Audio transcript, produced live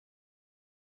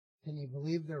Can you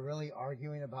believe they're really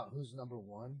arguing about who's number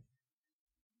one?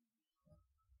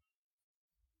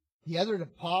 The other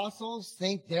apostles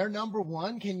think they're number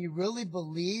one. Can you really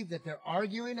believe that they're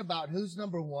arguing about who's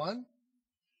number one?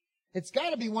 It's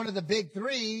got to be one of the big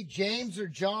three, James or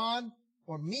John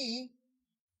or me.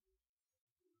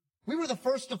 We were the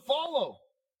first to follow.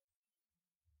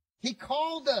 He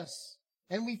called us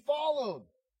and we followed.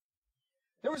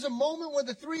 There was a moment when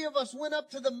the three of us went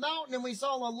up to the mountain and we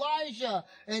saw Elijah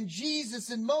and Jesus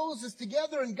and Moses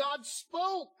together and God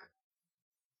spoke.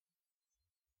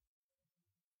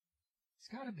 It's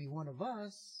got to be one of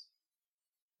us,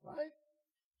 right?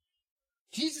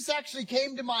 Jesus actually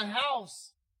came to my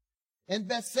house in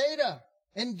Bethsaida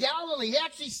in Galilee. He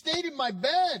actually stayed in my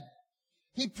bed.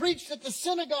 He preached at the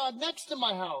synagogue next to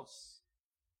my house.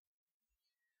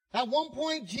 At one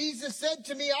point, Jesus said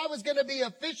to me, I was going to be a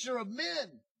fisher of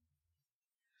men.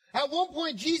 At one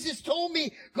point, Jesus told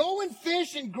me, go and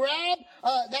fish and grab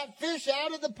that fish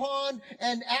out of the pond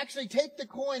and actually take the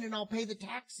coin and I'll pay the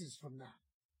taxes from that.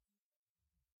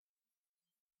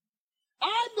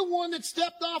 I'm the one that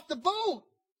stepped off the boat.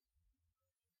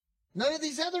 None of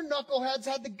these other knuckleheads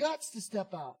had the guts to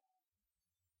step out.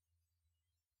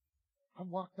 I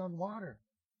walked on water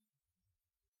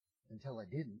until I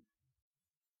didn't.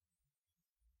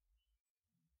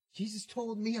 Jesus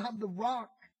told me I'm the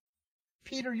rock.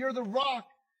 Peter, you're the rock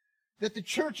that the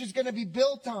church is going to be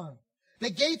built on. The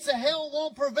gates of hell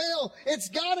won't prevail. It's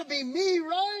got to be me,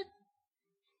 right?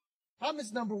 I'm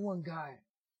his number one guy.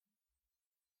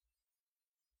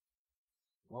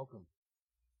 Welcome.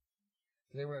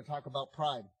 Today we're going to talk about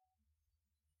pride.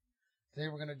 Today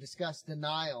we're going to discuss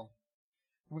denial.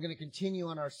 We're going to continue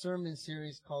on our sermon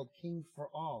series called King for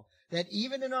All. That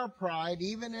even in our pride,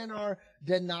 even in our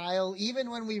denial, even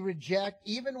when we reject,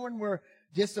 even when we're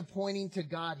disappointing to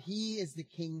God, He is the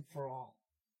King for all.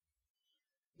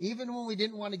 Even when we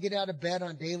didn't want to get out of bed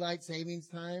on daylight savings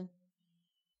time,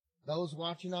 those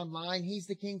watching online, He's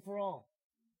the King for all.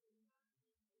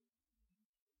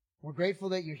 We're grateful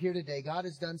that you're here today. God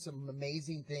has done some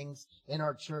amazing things in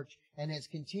our church and has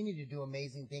continued to do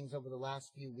amazing things over the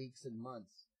last few weeks and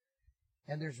months.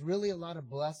 And there's really a lot of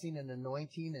blessing and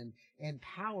anointing and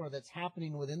power that's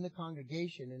happening within the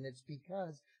congregation. And it's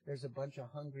because there's a bunch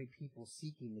of hungry people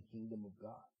seeking the kingdom of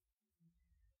God.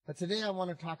 But today I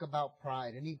want to talk about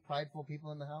pride. Any prideful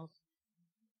people in the house?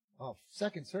 Oh,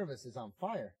 second service is on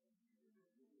fire.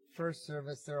 First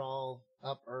service, they're all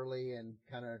up early and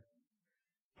kind of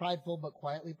prideful, but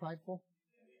quietly prideful.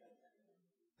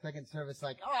 Second service,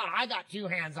 like, I got two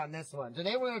hands on this one.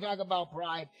 Today we're going to talk about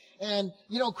pride. And,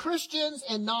 Christians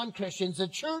and non-Christians, the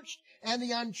church and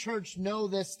the unchurched know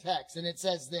this text. And it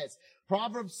says this,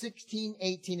 Proverbs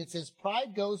 16:18, it says,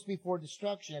 pride goes before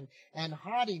destruction and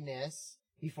haughtiness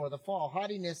before the fall.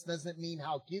 Haughtiness doesn't mean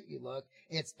how cute you look.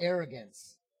 It's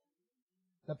arrogance.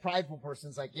 The prideful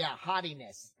person's like, yeah,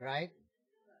 haughtiness, right?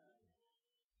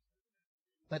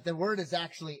 But the word is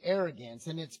actually arrogance,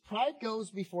 and it's pride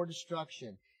goes before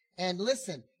destruction. And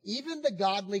listen, even the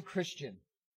godly Christian,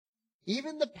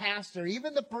 even the pastor,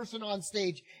 even the person on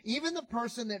stage, even the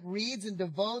person that reads and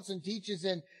devotes and teaches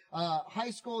in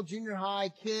high school, junior high,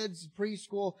 kids,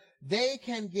 preschool, they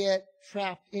can get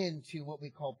trapped into what we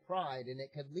call pride, and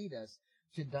it could lead us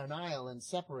to denial and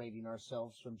separating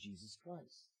ourselves from Jesus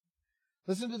Christ.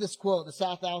 Listen to this quote. The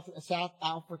South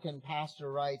African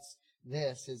pastor writes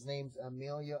this. His name's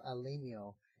Emilio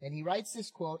Alinho. And he writes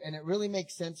this quote, and it really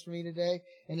makes sense for me today.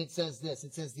 And it says this.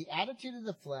 It says, the attitude of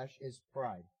the flesh is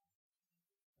pride.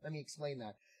 Let me explain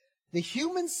that. The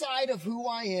human side of who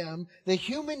I am, the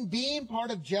human being part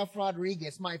of Jeff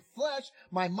Rodriguez, my flesh,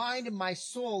 my mind, and my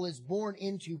soul is born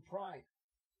into pride.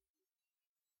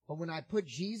 But when I put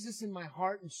Jesus in my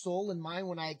heart and soul and mind,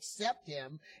 when I accept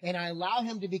Him and I allow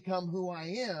Him to become who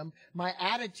I am, my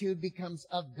attitude becomes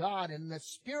of God, and the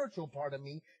spiritual part of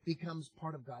me becomes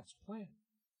part of God's plan.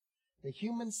 The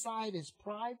human side is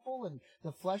prideful and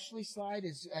the fleshly side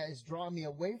is drawing me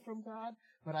away from God,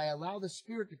 but I allow the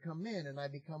Spirit to come in and I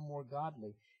become more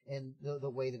godly in the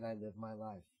way that I live my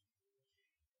life.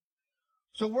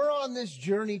 So we're on this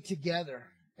journey together.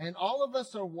 And all of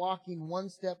us are walking one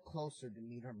step closer to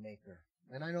meet our Maker.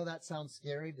 And I know that sounds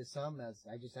scary to some, as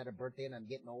I just had a birthday and I'm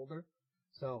getting older.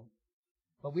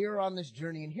 But we are on this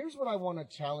journey. And here's what I want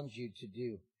to challenge you to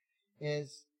do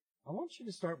is I want you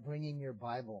to start bringing your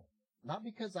Bible. Not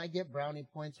because I get brownie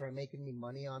points or I'm making me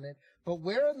money on it, but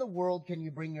where in the world can you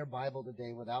bring your Bible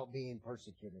today without being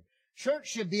persecuted? Church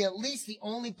should be at least the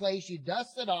only place you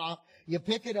dust it off, you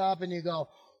pick it up, and you go,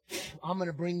 I'm going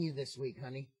to bring you this week,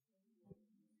 honey.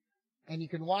 And you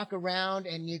can walk around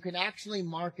and you can actually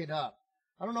mark it up.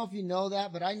 I don't know if you know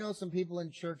that, but I know some people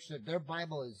in church that their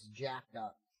Bible is jacked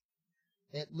up.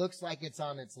 It looks like it's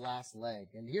on its last leg.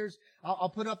 And I'll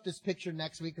put up this picture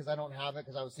next week because I don't have it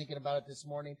because I was thinking about it this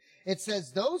morning. It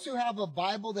says, those who have a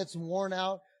Bible that's worn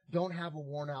out don't have a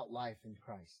worn out life in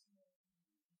Christ.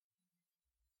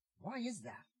 Why is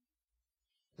that?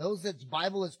 Those that's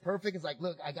Bible is perfect. It's like,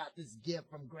 look, I got this gift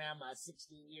from grandma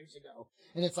 16 years ago.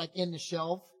 And it's like in the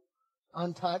shelf,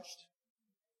 untouched.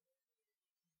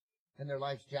 And their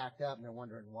life's jacked up and they're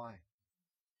wondering why.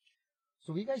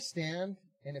 So will you guys stand?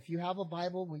 And if you have a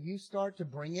Bible, will you start to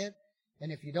bring it?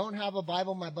 And if you don't have a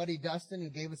Bible, my buddy Dustin, who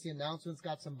gave us the announcements,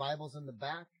 got some Bibles in the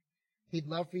back. He'd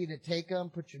love for you to take them,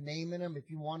 put your name in them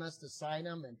if you want us to sign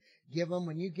them and give them.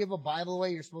 When you give a Bible away,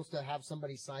 you're supposed to have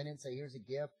somebody sign it and say, here's a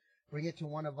gift. Bring it to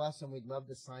one of us and we'd love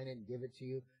to sign it and give it to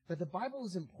you. But the Bible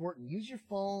is important. Use your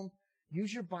phone,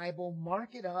 use your Bible,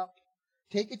 mark it up,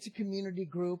 take it to community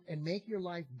group and make your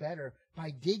life better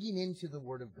by digging into the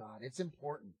Word of God. It's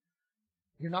important.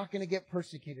 You're not going to get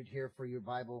persecuted here for your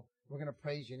Bible. We're going to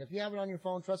praise you. And if you have it on your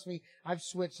phone, trust me, I've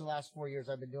switched the last 4 years.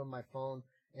 I've been doing my phone,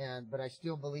 but I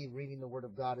still believe reading the Word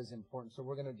of God is important. So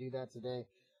we're going to do that today.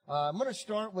 I'm going to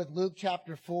start with Luke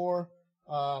chapter 4,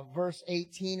 verse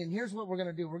 18. And here's what we're going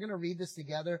to do. We're going to read this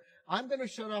together. I'm going to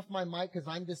shut off my mic because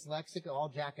I'm dyslexic.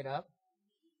 I'll jack it up.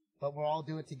 But we'll all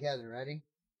do it together. Ready?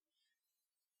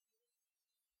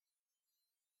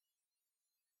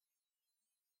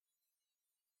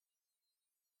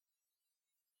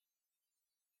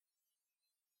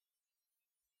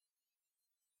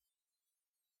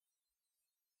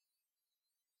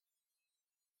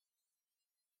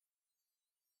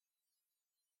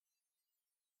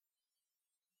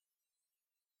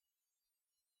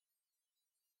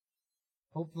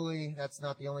 Hopefully that's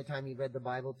not the only time you read the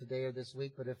Bible today or this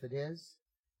week, but if it is,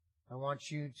 I want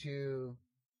you to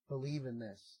believe in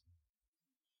this.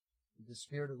 The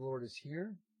Spirit of the Lord is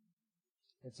here.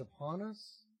 It's upon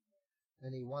us,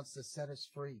 and He wants to set us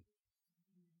free.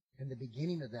 And the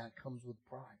beginning of that comes with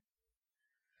pride.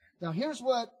 Now here's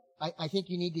what I think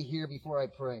you need to hear before I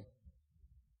pray.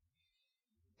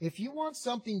 If you want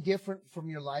something different from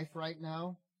your life right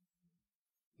now,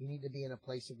 you need to be in a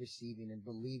place of receiving and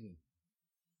believing.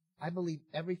 I believe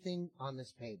everything on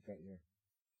this page right here.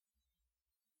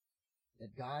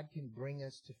 That God can bring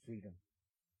us to freedom.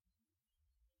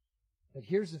 But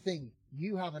here's the thing.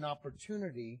 You have an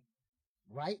opportunity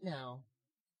right now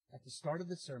at the start of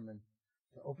the sermon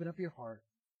to open up your heart,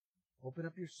 open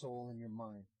up your soul and your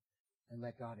mind, and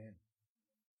let God in.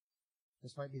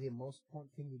 This might be the most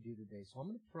important thing you do today. So I'm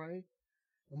going to pray.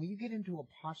 And when you get into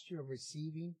a posture of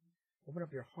receiving, open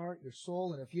up your heart, your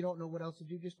soul, and if you don't know what else to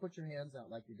do, just put your hands out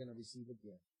like you're going to receive a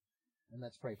gift. And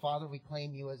let's pray. Father, we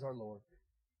claim you as our Lord.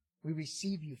 We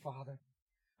receive you, Father.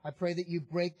 I pray that you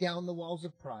break down the walls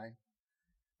of pride,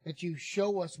 that you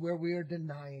show us where we are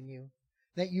denying you,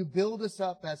 that you build us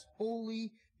up as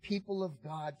holy people of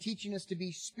God, teaching us to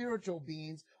be spiritual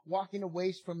beings, walking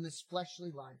away from this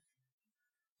fleshly life.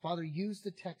 Father, use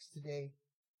the text today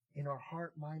in our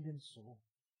heart, mind, and soul.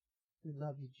 We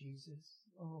love you, Jesus.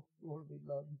 Oh, Lord, we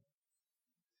love you.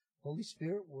 Holy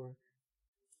Spirit, work.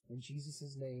 In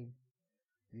Jesus' name,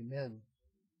 amen.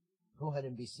 Go ahead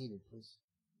and be seated, please.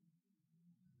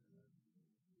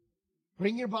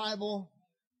 Bring your Bible.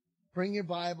 Bring your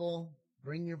Bible.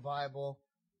 Bring your Bible.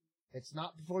 It's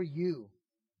not for you.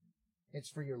 It's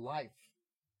for your life.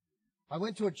 I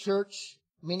went to a church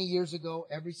many years ago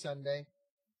every Sunday.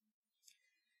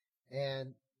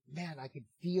 And man, I could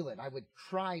feel it. I would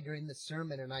cry during the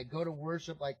sermon, and I'd go to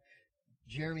worship like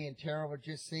Jeremy and Tara were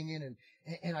just singing,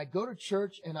 and I'd go to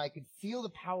church, and I could feel the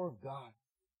power of God.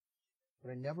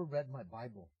 But I never read my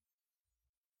Bible.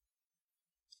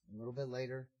 A little bit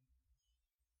later,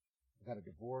 I got a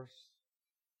divorce,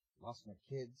 lost my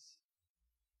kids,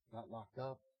 got locked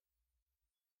up.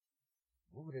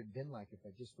 What would it have been like if I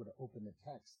just would have opened the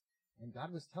text? And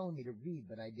God was telling me to read,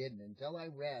 but I didn't until I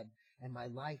read, and my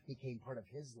life became part of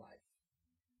His life.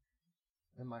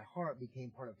 And my heart became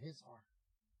part of His heart.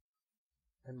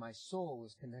 And my soul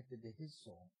was connected to His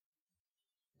soul.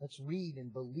 Let's read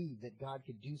and believe that God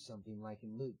could do something like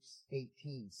in Luke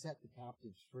 18, set the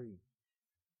captives free.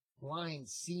 Blind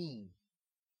seeing,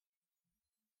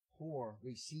 poor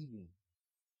receiving.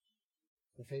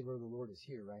 The favor of the Lord is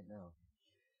here right now.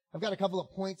 I've got a couple of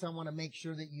points I want to make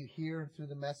sure that you hear through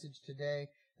the message today.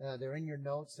 They're in your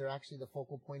notes. They're actually the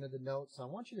focal point of the notes. So I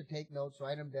want you to take notes,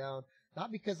 write them down.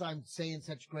 Not because I'm saying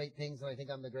such great things and I think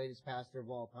I'm the greatest pastor of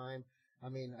all time. I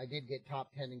mean, I did get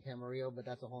top 10 in Camarillo, but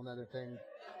that's a whole other thing.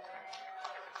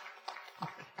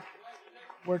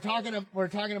 We're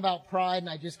talking about pride, and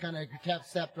I just kind of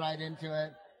stepped right into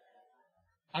it.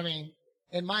 I mean,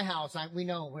 In my house, we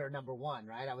know we're number one,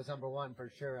 right? I was number one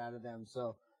for sure out of them.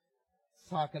 So,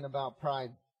 talking about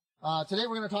pride. Today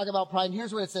we're going to talk about pride, and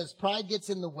here's what it says. Pride gets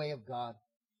in the way of God.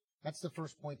 That's the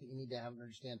first point that you need to have and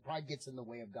understand. Pride gets in the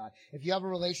way of God. If you have a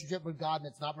relationship with God and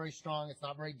it's not very strong, it's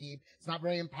not very deep, it's not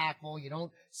very impactful, you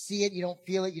don't see it, you don't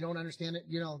feel it, you don't understand it,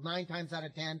 9 times out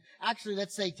of 10. Actually,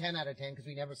 let's say 10 out of 10 because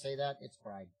we never say that. It's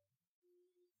pride.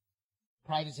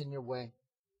 Pride is in your way.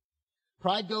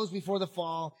 Pride goes before the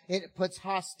fall. It puts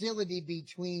hostility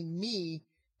between me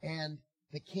and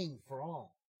the King for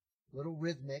all. A little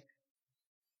rhythmic,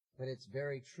 but it's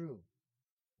very true.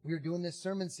 We are doing this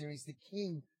sermon series, the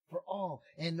King for all.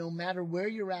 And no matter where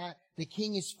you're at, the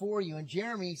King is for you. And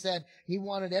Jeremy said he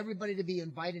wanted everybody to be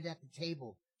invited at the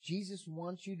table. Jesus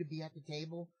wants you to be at the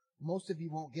table. Most of you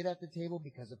won't get at the table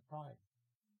because of pride.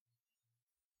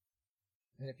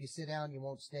 And if you sit down, you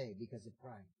won't stay because of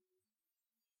pride.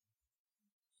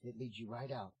 It leads you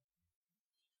right out.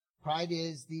 Pride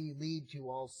is the lead to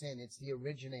all sin. It's the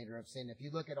originator of sin. If you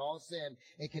look at all sin,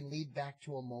 it can lead back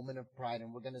to a moment of pride.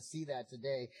 And we're going to see that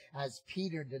today as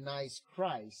Peter denies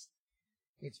Christ.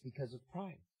 It's because of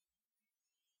pride.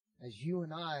 As you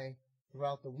and I,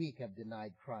 throughout the week, have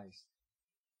denied Christ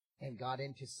and got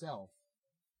into self,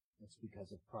 it's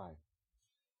because of pride.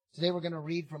 Today we're going to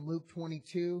read from Luke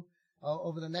 22.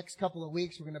 Over the next couple of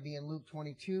weeks, we're going to be in Luke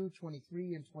 22,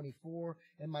 23, and 24.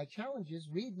 And my challenge is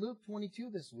read Luke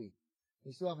 22 this week.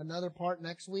 We still have another part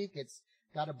next week. It's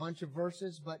got a bunch of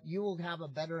verses, but you will have a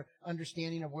better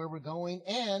understanding of where we're going.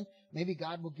 And maybe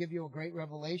God will give you a great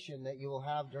revelation that you will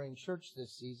have during church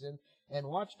this season. And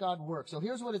watch God work. So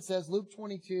here's what it says, Luke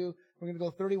 22. We're going to go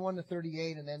 31 to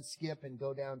 38 and then skip and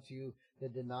go down to the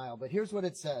denial. But here's what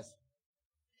it says.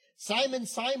 Simon,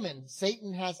 Simon,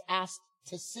 Satan has asked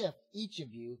to sift each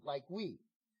of you like wheat.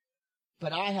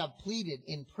 But I have pleaded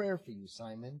in prayer for you,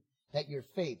 Simon, that your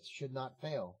faith should not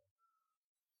fail.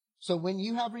 So when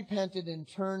you have repented and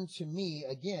turned to me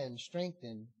again,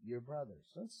 strengthen your brothers.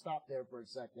 Let's stop there for a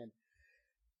second.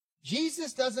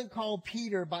 Jesus doesn't call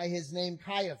Peter by his name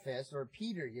Caiaphas or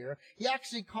Peter here. He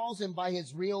actually calls him by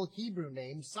his real Hebrew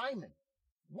name, Simon.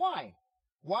 Why?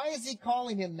 Why is he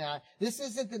calling him that? This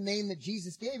isn't the name that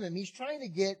Jesus gave him. He's trying to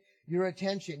get your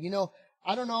attention.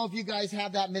 I don't know if you guys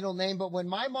have that middle name, but when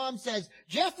my mom says,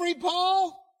 Jeffrey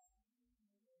Paul,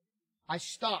 I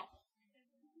stop.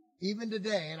 Even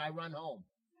today, and I run home.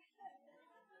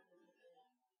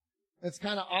 It's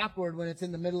kind of awkward when it's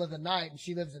in the middle of the night and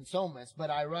she lives in Somas,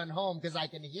 but I run home because I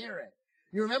can hear it.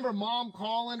 You remember mom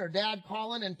calling or dad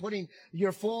calling and putting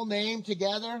your full name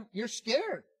together? You're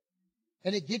scared.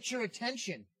 And it gets your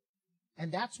attention.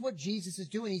 And that's what Jesus is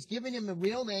doing. He's giving him the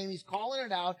real name. He's calling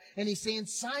it out. And he's saying,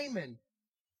 Simon.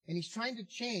 And he's trying to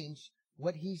change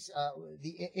what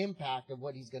the impact of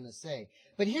what he's going to say.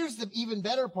 But here's the even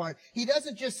better part. He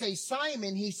doesn't just say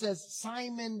Simon. He says,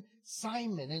 Simon,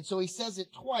 Simon. And so he says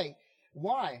it twice.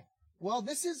 Why? Well,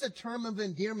 this is a term of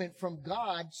endearment from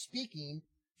God speaking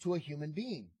to a human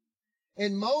being.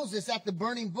 In Moses at the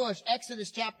burning bush,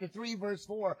 Exodus chapter 3, verse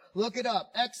 4. Look it up.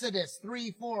 Exodus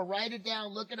 3, 4. Write it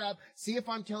down. Look it up. See if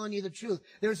I'm telling you the truth.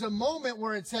 There's a moment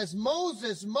where it says,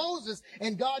 Moses, Moses,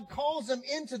 and God calls him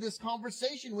into this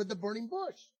conversation with the burning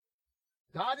bush.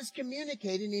 God is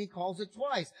communicating and he calls it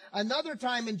twice. Another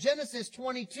time in Genesis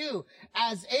 22,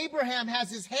 as Abraham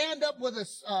has his hand up with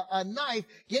a knife,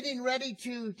 getting ready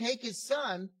to take his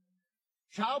son,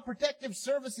 Child Protective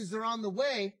Services are on the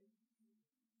way.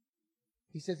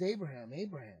 He says, Abraham,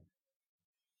 Abraham.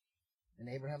 And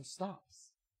Abraham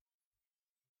stops.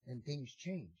 And things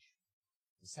change.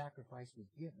 The sacrifice was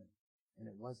given, and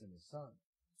it wasn't his son.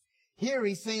 Here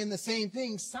he's saying the same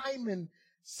thing, Simon,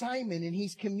 Simon, and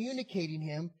he's communicating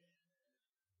him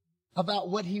about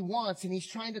what he wants, and he's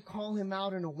trying to call him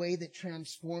out in a way that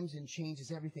transforms and changes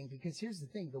everything. Because here's the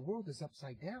thing, the world is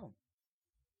upside down.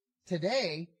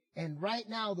 Today, and right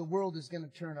now, the world is going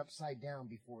to turn upside down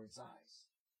before his eyes.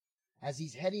 As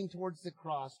he's heading towards the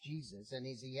cross, Jesus, and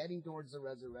he's heading towards the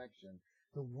resurrection,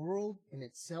 the world in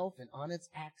itself and on its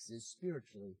axis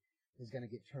spiritually is going to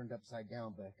get turned upside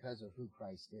down because of who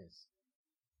Christ is.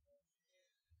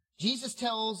 Jesus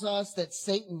tells us that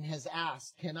Satan has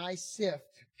asked, can I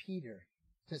sift Peter?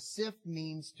 To sift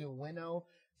means to winnow,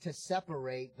 to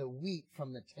separate the wheat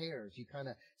from the tares. You kind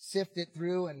of sift it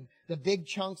through, and the big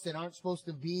chunks that aren't supposed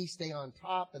to be stay on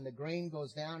top, and the grain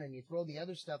goes down, and you throw the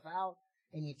other stuff out.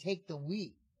 And you take the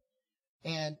wheat.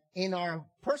 And in our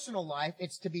personal life,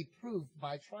 it's to be proved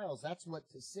by trials. That's what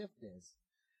to sift is.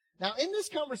 Now, in this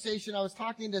conversation, I was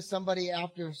talking to somebody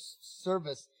after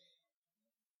service.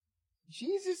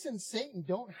 Jesus and Satan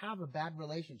don't have a bad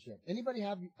relationship. Anybody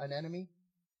have an enemy?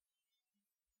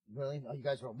 Really? Oh, you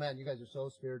guys are so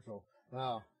spiritual.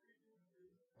 Wow.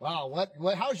 Wow,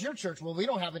 what, how's your church? Well, we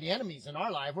don't have any enemies in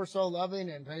our life. We're so loving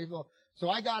and faithful. So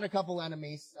I got a couple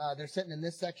enemies. They're sitting in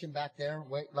this section back there.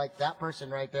 Wait, like that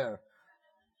person right there.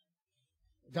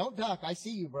 Don't duck. I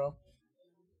see you, bro.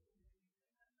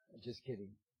 Just kidding.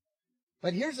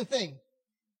 But here's the thing.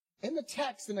 In the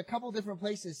text, in a couple different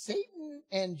places, Satan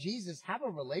and Jesus have a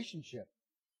relationship.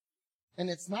 And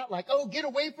it's not like, oh, get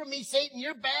away from me, Satan.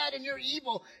 You're bad and you're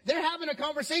evil. They're having a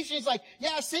conversation. It's like,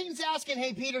 yeah, Satan's asking,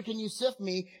 hey, Peter, can you sift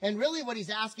me? And really what he's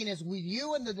asking is, will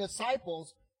you and the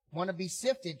disciples want to be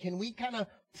sifted? Can we kind of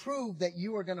prove that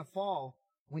you are going to fall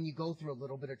when you go through a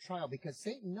little bit of trial? Because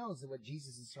Satan knows what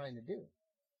Jesus is trying to do.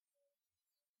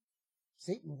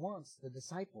 Satan wants the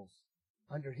disciples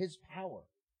under his power.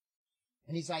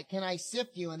 And he's like, can I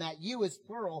sift you? And that you is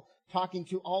plural, talking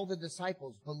to all the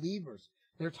disciples, believers.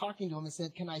 They're talking to him and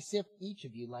said, can I sift each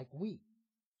of you like wheat?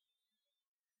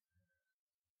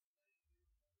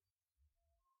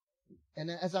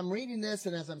 And as I'm reading this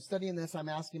and as I'm studying this, I'm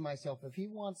asking myself, if he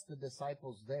wants the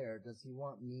disciples there, does he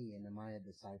want me and am I a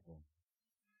disciple?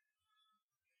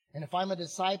 And if I'm a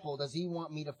disciple, does he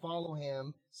want me to follow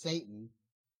him, Satan?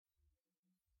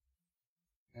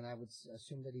 And I would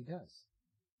assume that he does.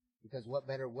 Because what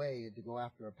better way to go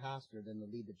after a pastor than to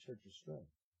lead the church astray?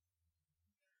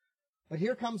 But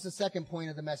here comes the second point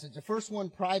of the message. The first one,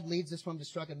 pride leads us from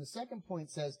destruction. The second point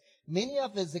says, many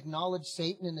of us acknowledge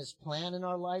Satan and his plan in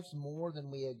our lives more than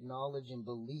we acknowledge and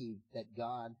believe that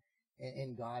God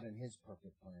and his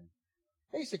perfect plan.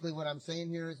 Basically what I'm saying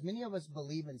here is many of us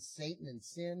believe in Satan and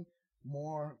sin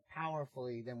more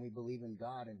powerfully than we believe in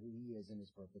God and who he is in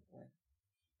his perfect plan.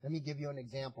 Let me give you an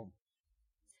example.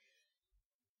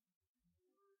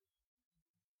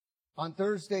 On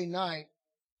Thursday night,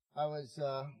 I was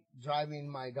driving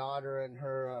my daughter and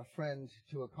her friend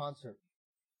to a concert.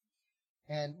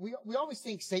 And we always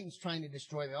think Satan's trying to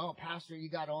destroy me. Oh, Pastor, you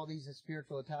got all these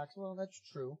spiritual attacks. Well, that's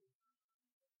true.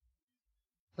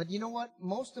 But you know what?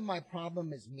 Most of my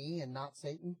problem is me and not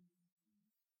Satan.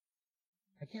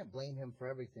 I can't blame him for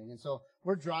everything. And so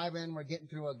we're driving, we're getting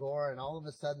through Agora, and all of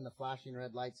a sudden the flashing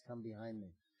red lights come behind me.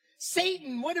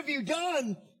 Satan, what have you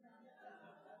done?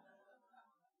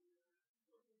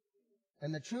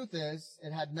 And the truth is,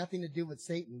 it had nothing to do with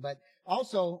Satan. But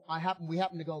also, we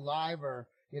happened to go live, or,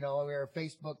 we were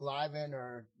Facebook living,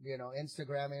 or,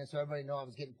 Instagramming. And so everybody knew I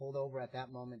was getting pulled over at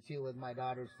that moment, too, with my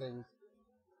daughter's things.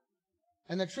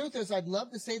 And the truth is, I'd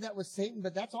love to say that was Satan,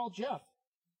 but that's all Jeff.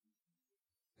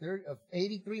 They're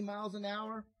 83 miles an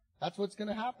hour. That's what's going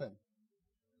to happen.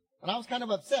 And I was kind of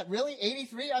upset. Really?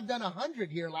 83? I've done 100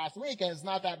 here last week, and it's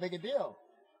not that big a deal.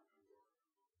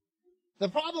 The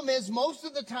problem is, most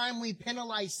of the time we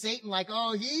penalize Satan like,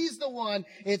 oh, he's the one.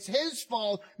 It's his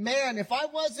fault. Man, if I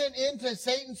wasn't into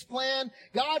Satan's plan,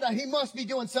 God, he must be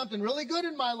doing something really good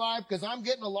in my life because I'm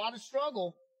getting a lot of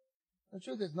struggle. The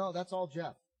truth is, no, that's all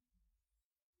Jeff.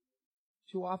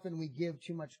 Too often we give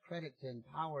too much credit and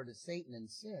power to Satan and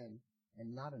sin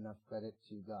and not enough credit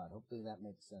to God. Hopefully that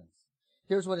makes sense.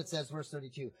 Here's what it says, verse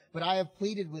 32. But I have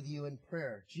pleaded with you in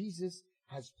prayer. Jesus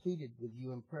has pleaded with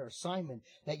you in prayer, Simon,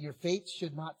 that your faith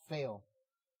should not fail,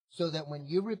 so that when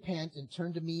you repent and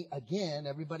turn to me again,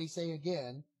 everybody say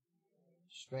again,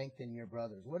 strengthen your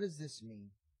brothers. What does this mean?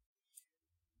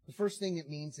 The first thing it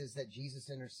means is that Jesus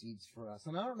intercedes for us.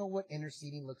 And I don't know what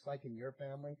interceding looks like in your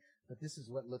family, but this is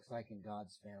what it looks like in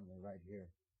God's family right here.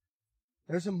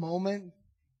 There's a moment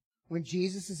when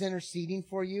Jesus is interceding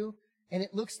for you, and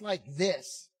it looks like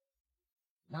this.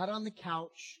 Not on the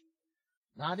couch,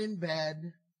 not in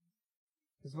bed.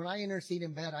 Because when I intercede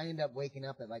in bed, I end up waking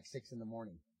up at like 6 a.m.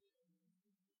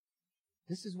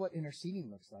 This is what interceding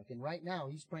looks like. And right now,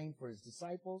 he's praying for his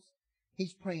disciples.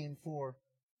 He's praying for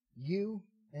you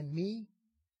and me.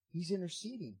 He's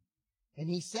interceding. And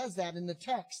he says that in the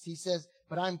text. He says,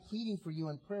 but I'm pleading for you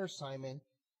in prayer, Simon.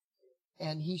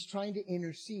 And he's trying to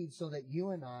intercede so that you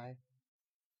and I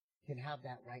can have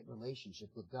that right relationship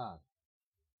with God.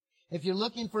 If you're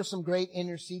looking for some great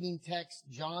interceding text,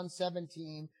 John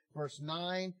 17, verse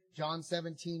 9, John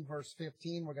 17, verse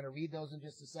 15. We're going to read those in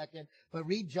just a second. But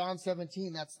read John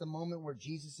 17. That's the moment where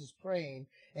Jesus is praying.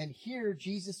 And hear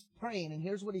Jesus praying. And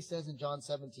here's what he says in John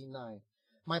 17, 9.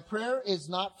 My prayer is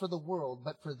not for the world,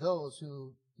 but for those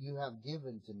who you have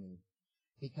given to me,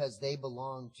 because they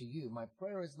belong to you. My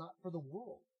prayer is not for the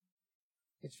world.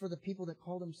 It's for the people that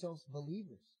call themselves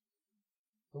believers.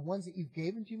 The ones that you've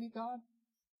given to me, God.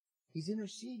 He's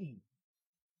interceding.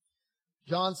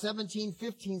 John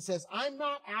 17:15 says, I'm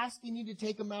not asking you to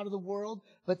take them out of the world,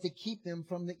 but to keep them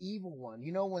from the evil one.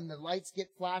 You know, when the lights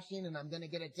get flashing and I'm going to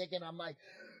get a ticket, I'm like,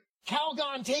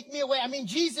 Calgon, take me away.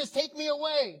 Jesus, take me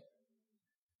away.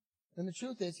 And the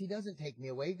truth is, he doesn't take me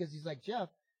away because he's like, Jeff,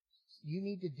 you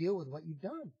need to deal with what you've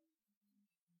done.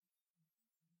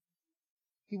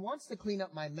 He wants to clean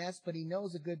up my mess, but he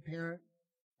knows a good parent,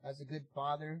 as a good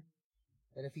father,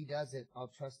 that if he does it, I'll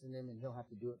trust in him and he'll have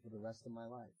to do it for the rest of my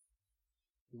life.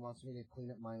 He wants me to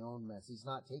clean up my own mess. He's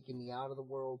not taking me out of the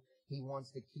world. He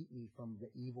wants to keep me from the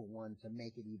evil one to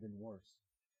make it even worse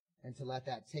and to let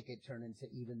that ticket turn into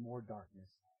even more darkness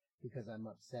because I'm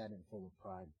upset and full of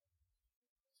pride.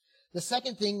 The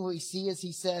second thing we see is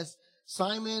he says,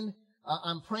 Simon,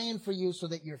 I'm praying for you so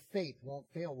that your faith won't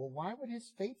fail. Well, why would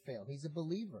his faith fail? He's a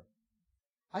believer.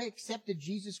 I accepted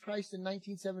Jesus Christ in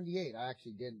 1978. I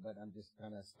actually didn't, but I'm just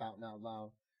kind of spouting out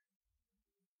loud.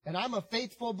 And I'm a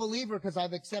faithful believer because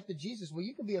I've accepted Jesus. Well,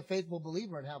 you can be a faithful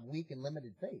believer and have weak and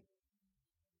limited faith.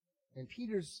 And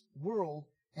Peter's world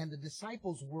and the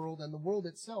disciples' world and the world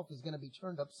itself is going to be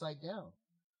turned upside down.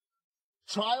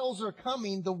 Trials are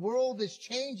coming. The world is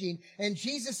changing. And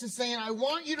Jesus is saying, I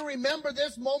want you to remember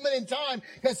this moment in time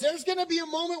because there's going to be a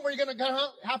moment where you're going to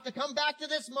have to come back to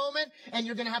this moment and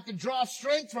you're going to have to draw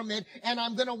strength from it. And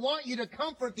I'm going to want you to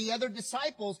comfort the other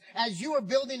disciples as you are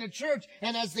building a church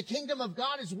and as the kingdom of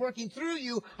God is working through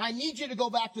you. I need you to go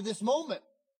back to this moment.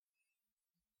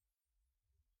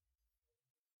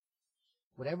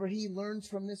 Whatever he learns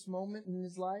from this moment in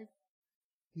his life,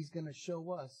 he's going to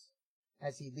show us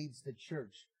as he leads the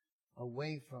church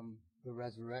away from the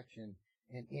resurrection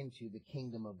and into the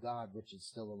kingdom of God, which is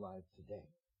still alive today.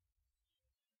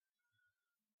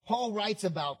 Paul writes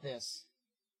about this,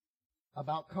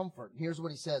 about comfort. Here's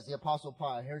what he says, the Apostle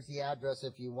Paul. Here's the address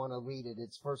if you want to read it.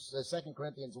 It's 2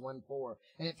 Corinthians 1:4.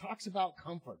 And it talks about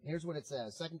comfort. Here's what it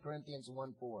says, 2 Corinthians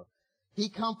 1:4. He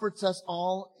comforts us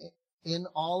all in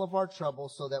all of our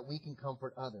troubles so that we can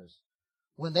comfort others.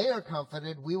 When they are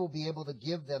comforted, we will be able to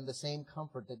give them the same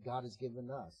comfort that God has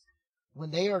given us. When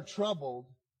they are troubled,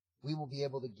 we will be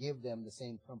able to give them the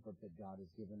same comfort that God has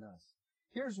given us.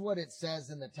 Here's what it says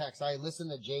in the text. I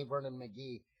listened to J. Vernon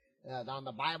McGee on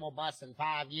the Bible bus in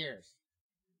 5 years.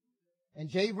 And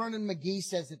J. Vernon McGee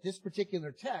says that this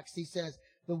particular text, he says,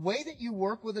 the way that you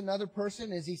work with another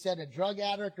person is, he said, a drug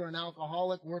addict or an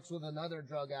alcoholic works with another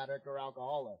drug addict or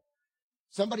alcoholic.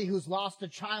 Somebody who's lost a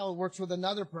child works with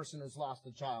another person who's lost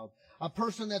a child. A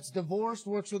person that's divorced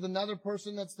works with another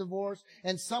person that's divorced.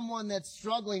 And someone that's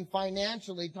struggling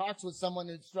financially talks with someone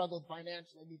who's struggled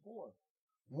financially before.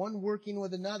 One working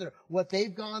with another. What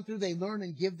they've gone through, they learn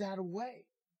and give that away.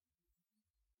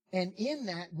 And in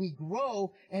that, we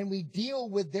grow and we deal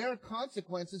with their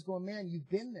consequences going, man, you've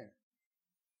been there.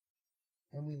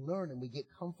 And we learn and we get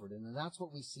comforted. And that's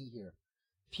what we see here.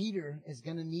 Peter is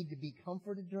going to need to be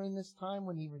comforted during this time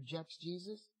when he rejects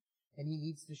Jesus, and he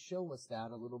needs to show us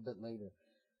that a little bit later.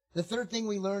 The third thing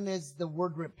we learn is the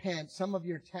word repent. Some of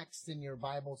your texts in your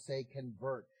Bible say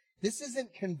convert. This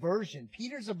isn't conversion.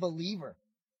 Peter's a believer.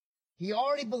 He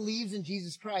already believes in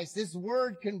Jesus Christ. This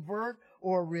word convert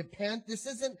or repent, this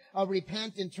isn't a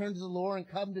repent and turn to the Lord and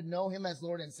come to know him as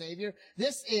Lord and Savior.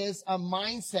 This is a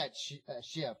mindset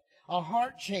shift, a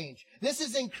heart change. This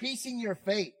is increasing your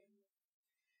faith.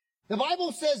 The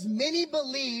Bible says many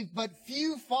believe, but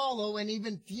few follow, and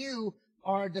even few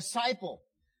are a disciple.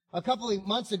 A couple of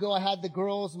months ago, I had the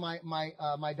girls,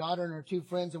 my daughter and her two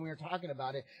friends, and we were talking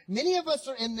about it. Many of us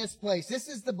are in this place. This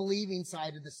is the believing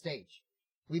side of the stage.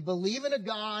 We believe in a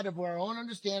God of our own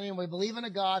understanding. We believe in a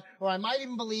God, or I might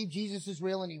even believe Jesus is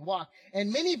real and he walked.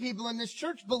 And many people in this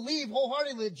church believe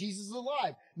wholeheartedly that Jesus is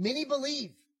alive. Many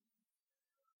believe.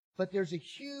 But there's a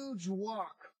huge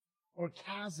walk or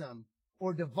chasm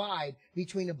or divide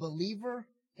between a believer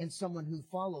and someone who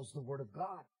follows the Word of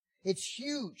God. It's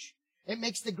huge. It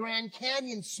makes the Grand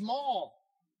Canyon small.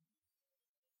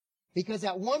 Because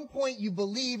at one point you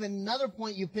believe, and another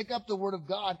point you pick up the Word of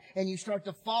God and you start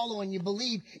to follow and you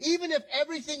believe. Even if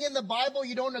everything in the Bible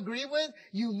you don't agree with,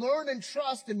 you learn and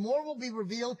trust and more will be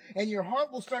revealed and your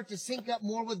heart will start to sync up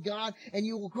more with God and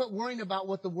you will quit worrying about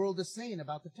what the world is saying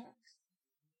about the text.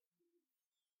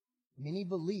 Many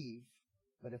believe,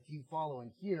 but if you follow,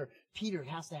 and here, Peter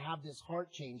has to have this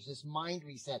heart change, this mind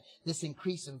reset, this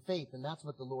increase in faith, and that's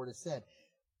what the Lord has said,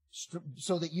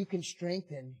 so that you can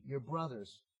strengthen your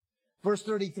brothers. Verse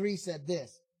 33 said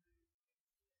this,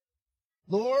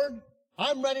 Lord,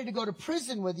 I'm ready to go to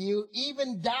prison with you,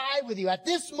 even die with you. At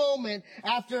this moment,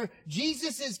 after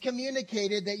Jesus has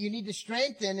communicated that you need to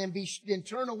strengthen and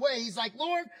turn away, he's like,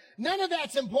 Lord, none of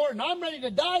that's important. I'm ready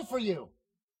to die for you.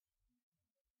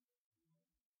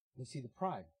 You see the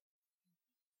pride.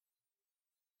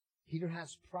 Peter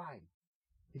has pride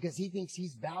because he thinks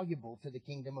he's valuable to the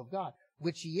kingdom of God,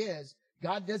 which he is.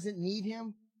 God doesn't need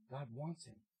him. God wants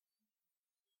him.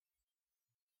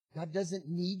 God doesn't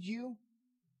need you,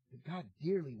 but God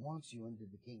dearly wants you into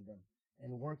the kingdom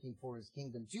and working for His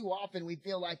kingdom. Too often we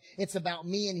feel like it's about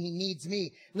me and He needs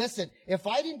me. Listen, if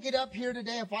I didn't get up here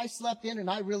today, if I slept in, and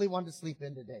I really wanted to sleep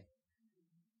in today.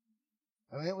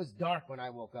 I mean, it was dark when I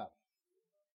woke up.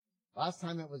 Last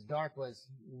time it was dark was,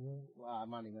 well, I'm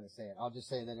not even going to say it. I'll just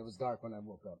say that it was dark when I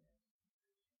woke up.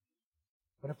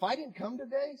 But if I didn't come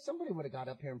today, somebody would have got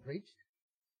up here and preached.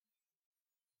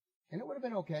 And it would have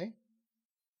been okay.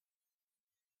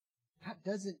 God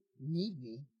doesn't need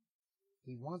me.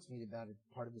 He wants me to be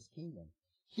a part of His kingdom.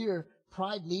 Here,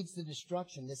 pride leads to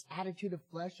destruction. This attitude of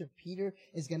flesh of Peter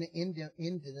is going to end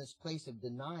into this place of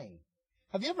denying.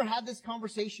 Have you ever had this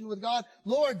conversation with God?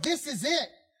 Lord, this is it.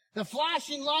 The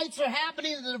flashing lights are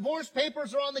happening. The divorce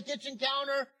papers are on the kitchen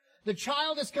counter. The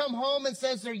child has come home and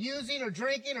says they're using or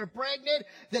drinking or pregnant.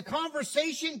 The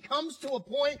conversation comes to a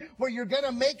point where you're going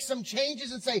to make some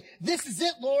changes and say, this is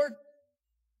it, Lord.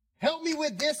 Help me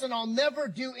with this and I'll never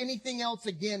do anything else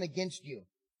again against you.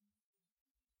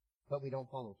 But we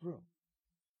don't follow through.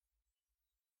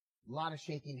 A lot of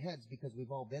shaking heads because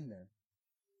we've all been there.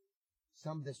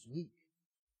 Some this week.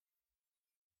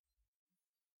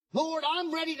 Lord,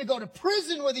 I'm ready to go to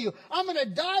prison with you. I'm going to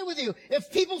die with you.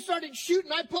 If people started shooting,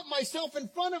 I put myself in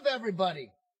front of everybody.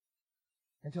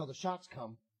 Until the shots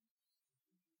come.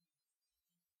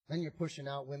 Then you're pushing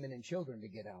out women and children to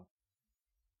get out.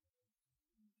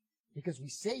 Because we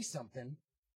say something,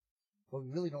 but we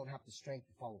really don't have the strength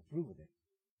to follow through with it.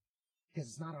 Because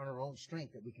it's not on our own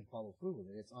strength that we can follow through with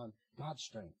it. It's on God's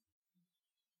strength.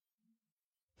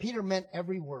 Peter meant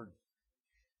every word.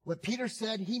 What Peter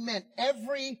said, he meant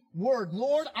every word.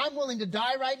 Lord, I'm willing to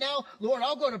die right now. Lord,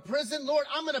 I'll go to prison. Lord,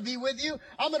 I'm going to be with you.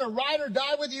 I'm going to ride or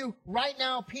die with you right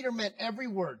now. Peter meant every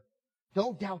word.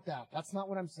 Don't doubt that. That's not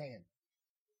what I'm saying.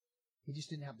 He just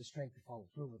didn't have the strength to follow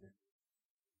through with it.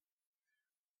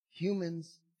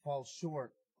 Humans fall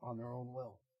short on their own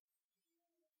will.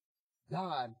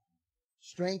 God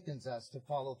strengthens us to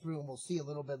follow through, and we'll see a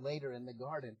little bit later in the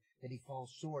garden that He falls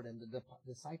short and the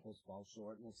disciples fall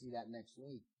short, and we'll see that next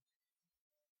week.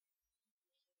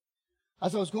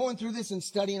 As I was going through this and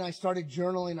studying, I started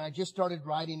journaling, I just started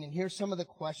writing, and here's some of the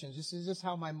questions. This is just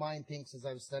how my mind thinks as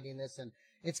I was studying this, and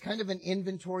it's kind of an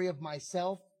inventory of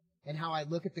myself and how I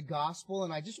look at the gospel,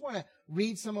 and I just want to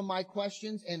read some of my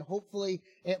questions, and hopefully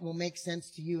it will make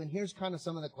sense to you. And here's kind of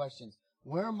some of the questions.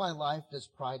 Where in my life does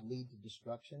pride lead to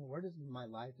destruction? Where does my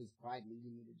life is pride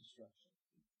leading me to destruction?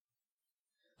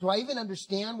 Do I even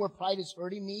understand where pride is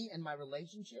hurting me and my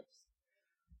relationships?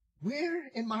 Where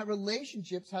in my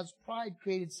relationships has pride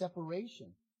created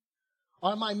separation?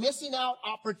 Am I missing out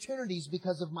opportunities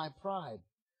because of my pride?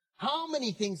 How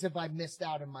many things have I missed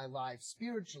out in my life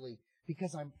spiritually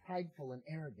because I'm prideful and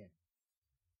arrogant?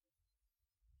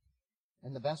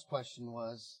 And the best question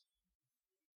was,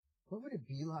 what would it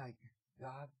be like,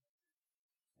 God,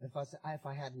 if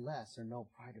I had less or no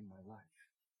pride in my life?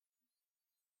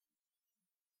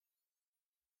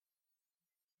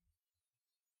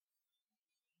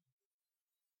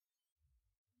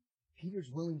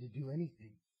 Peter's willing to do anything,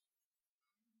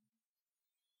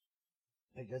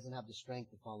 but he doesn't have the strength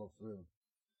to follow through.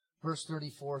 Verse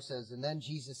 34 says, and then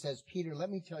Jesus says, Peter, let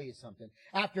me tell you something.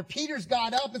 After Peter's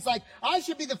got up, it's like, I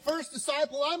should be the first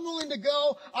disciple. I'm willing to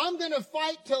go. I'm going to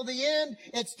fight till the end.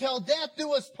 It's till death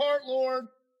do us part, Lord.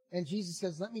 And Jesus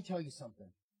says, let me tell you something.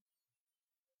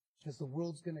 Because the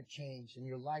world's going to change and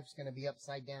your life's going to be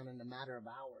upside down in a matter of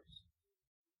hours.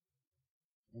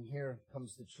 And here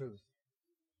comes the truth.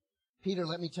 Peter,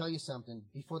 let me tell you something.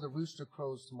 Before the rooster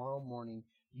crows tomorrow morning,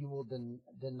 you will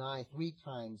deny 3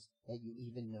 times that you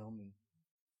even know me.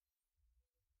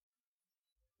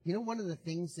 You know one of the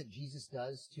things that Jesus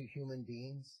does to human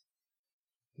beings?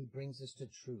 He brings us to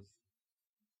truth.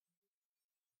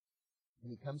 When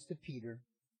he comes to Peter,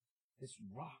 this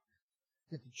rock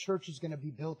that the church is going to be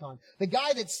built on, the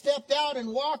guy that stepped out and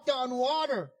walked on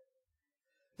water,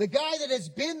 the guy that has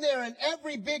been there in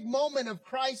every big moment of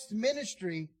Christ's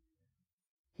ministry,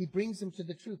 he brings him to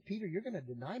the truth. Peter, you're going to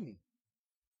deny me.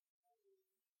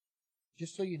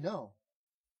 Just so you know,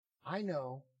 I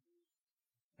know,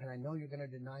 and I know you're going to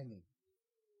deny me.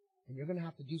 And you're going to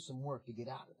have to do some work to get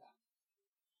out of that.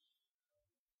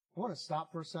 I want to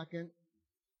stop for a second.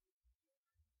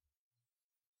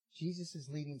 Jesus is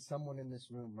leading someone in this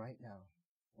room right now,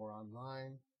 or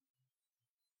online,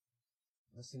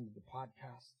 listening to the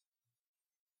podcast.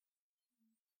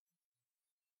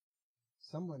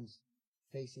 Someone's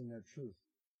facing their truth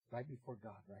right before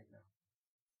God right now.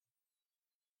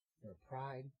 Their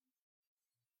pride,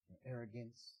 their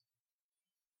arrogance.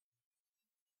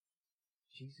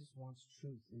 Jesus wants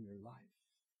truth in your life.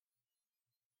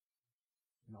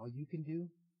 And all you can do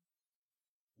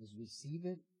is receive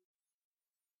it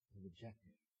or reject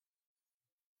it.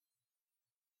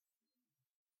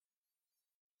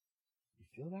 You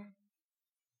feel that?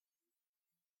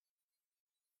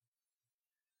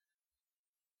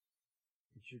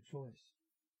 It's your choice.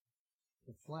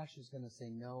 The flesh is going to say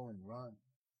no and run.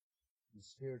 The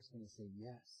Spirit's going to say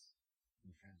yes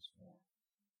and transform.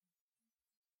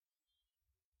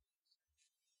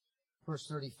 Verse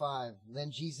 35,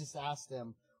 then Jesus asked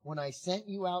them, when I sent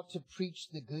you out to preach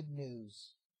the good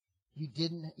news, you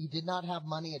did not have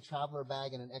money, a traveler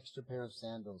bag, and an extra pair of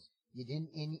sandals. You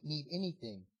didn't need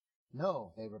anything.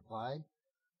 No, they replied.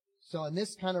 So, and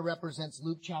this kind of represents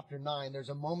Luke chapter 9. There's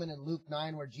a moment in Luke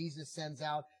 9 where Jesus sends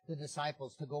out the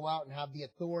disciples to go out and have the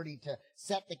authority to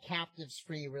set the captives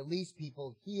free, release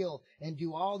people, heal, and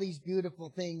do all these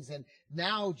beautiful things. And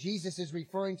now Jesus is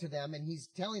referring to them, and he's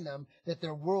telling them that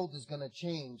their world is going to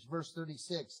change. Verse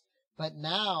 36, but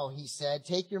now, he said,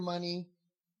 take your money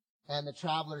and the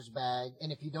traveler's bag,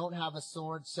 and if you don't have a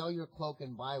sword, sell your cloak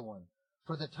and buy one.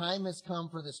 For the time has come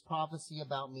for this prophecy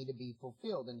about me to be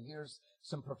fulfilled. And here's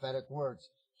some prophetic words.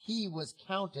 He was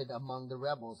counted among the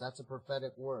rebels. That's a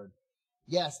prophetic word.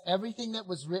 Yes, everything that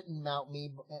was written about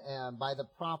me by the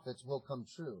prophets will come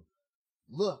true.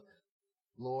 Look,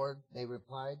 Lord, they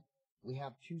replied, we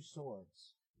have 2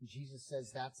 swords. And Jesus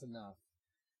says that's enough.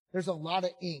 There's a lot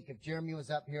of ink. If Jeremy was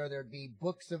up here, there'd be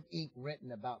books of ink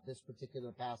written about this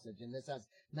particular passage. And this has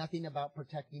nothing about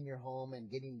protecting your home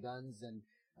and getting guns and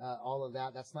all of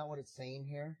that. That's not what it's saying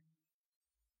here.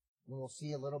 And we'll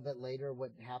see a little bit later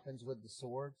what happens with the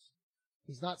swords.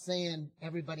 He's not saying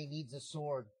everybody needs a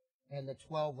sword and the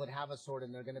 12 would have a sword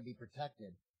and they're going to be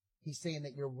protected. He's saying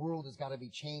that your world has got to be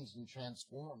changed and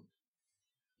transformed.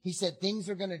 He said things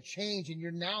are going to change and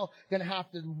you're now going to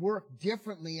have to work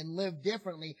differently and live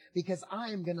differently because I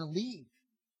am going to leave.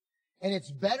 And it's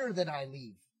better that I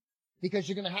leave. Because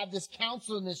you're going to have this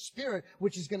counsel in this Spirit,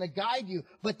 which is going to guide you.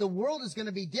 But the world is going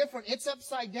to be different. It's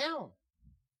upside down.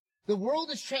 The world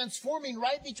is transforming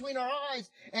right between our eyes.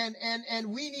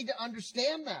 And we need to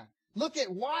understand that. Look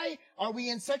at why are we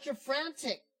in such a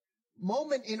frantic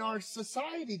moment in our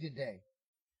society today?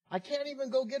 I can't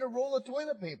even go get a roll of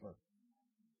toilet paper.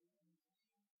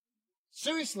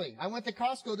 Seriously, I went to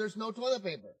Costco. There's no toilet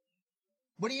paper.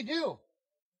 What do you do?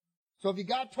 So if you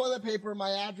got toilet paper, my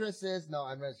address is, no,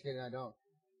 I'm just kidding, I don't.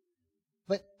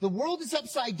 But the world is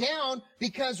upside down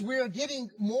because we're getting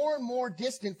more and more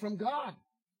distant from God.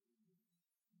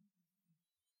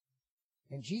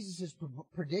 And Jesus is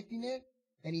predicting it,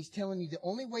 and he's telling you the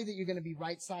only way that you're going to be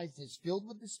right-sized is filled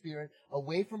with the Spirit,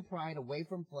 away from pride, away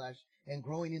from flesh, and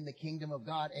growing in the kingdom of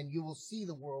God, and you will see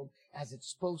the world as it's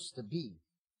supposed to be.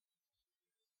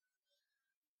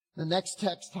 The next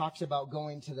text talks about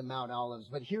going to the Mount Olives,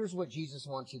 but here's what Jesus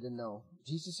wants you to know.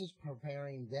 Jesus is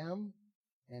preparing them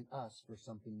and us for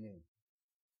something new.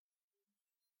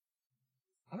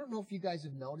 I don't know if you guys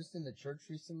have noticed in the church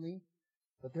recently,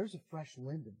 but there's a fresh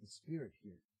wind of the Spirit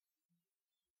here.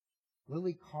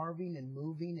 Really carving and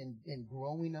moving and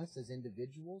growing us as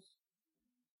individuals.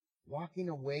 Walking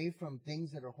away from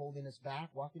things that are holding us back.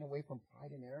 Walking away from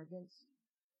pride and arrogance.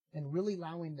 And really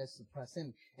allowing this to press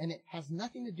in. And it has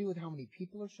nothing to do with how many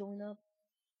people are showing up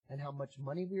and how much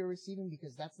money we are receiving,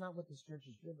 because that's not what this church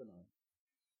is driven on.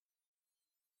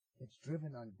 It's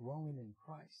driven on growing in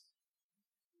Christ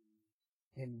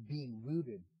and being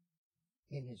rooted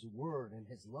in His Word and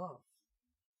His love.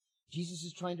 Jesus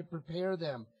is trying to prepare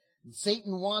them.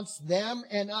 Satan wants them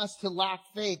and us to lack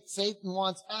faith. Satan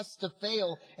wants us to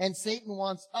fail. And Satan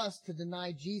wants us to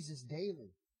deny Jesus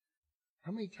daily.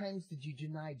 How many times did you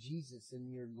deny Jesus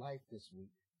in your life this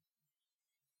week?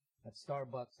 At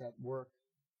Starbucks, at work,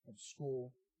 at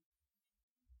school,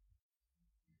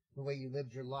 the way you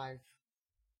lived your life.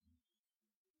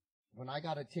 When I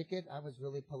got a ticket, I was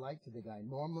really polite to the guy.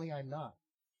 Normally, I'm not.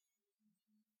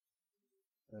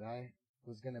 But I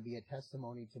was going to be a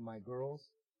testimony to my girls,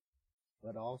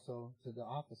 but also to the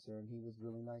officer, and he was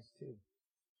really nice too.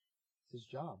 It's his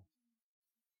job.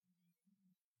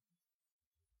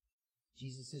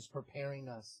 Jesus is preparing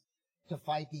us to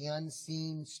fight the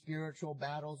unseen spiritual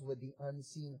battles with the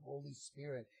unseen Holy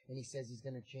Spirit. And He says He's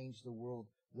going to change the world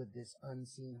with this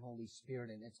unseen Holy Spirit.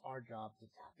 And it's our job to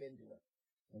tap into it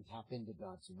and tap into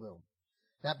God's will.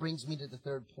 That brings me to the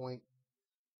third point.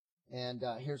 And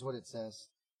here's what it says.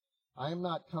 I am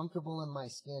not comfortable in my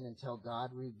skin until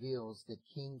God reveals the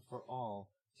King for all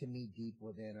to me deep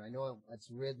within. I know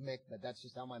it's rhythmic, but that's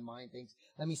just how my mind thinks.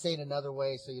 Let me say it another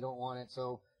way so you don't want it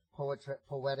so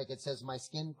poetic. It says, my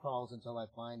skin crawls until I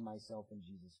find myself in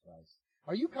Jesus Christ.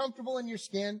 Are you comfortable in your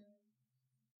skin?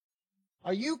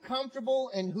 Are you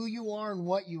comfortable in who you are and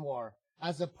what you are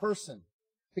as a person?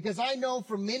 Because I know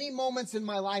for many moments in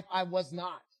my life I was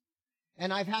not.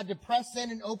 And I've had to press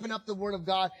in and open up the Word of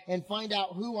God and find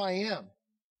out who I am.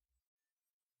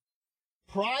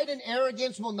 Pride and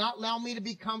arrogance will not allow me to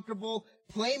be comfortable.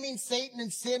 Blaming Satan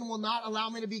and sin will not allow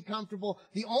me to be comfortable.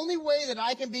 The only way that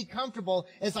I can be comfortable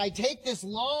is I take this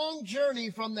long journey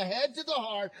from the head to the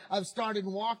heart of started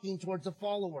walking towards a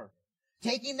follower.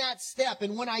 Taking that step.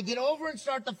 And when I get over and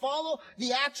start to follow,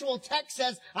 the actual text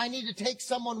says, I need to take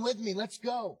someone with me. Let's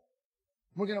go.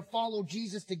 We're going to follow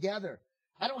Jesus together.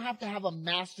 I don't have to have a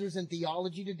master's in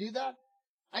theology to do that.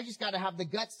 I just got to have the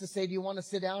guts to say, do you want to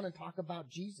sit down and talk about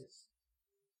Jesus?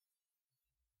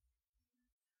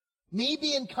 Me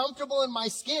being comfortable in my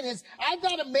skin is, I've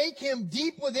got to make him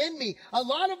deep within me. A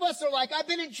lot of us are like, I've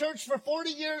been in church for 40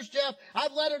 years, Jeff.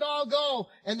 I've let it all go.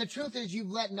 And the truth is, you've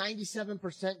let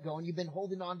 97% go, and you've been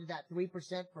holding on to that 3%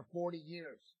 for 40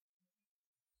 years.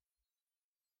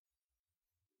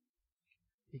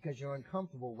 Because you're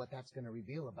uncomfortable what that's going to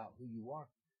reveal about who you are.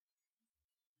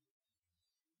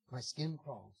 My skin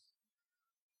crawls.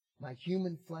 My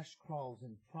human flesh crawls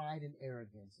in pride and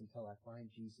arrogance until I find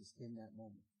Jesus in that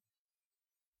moment.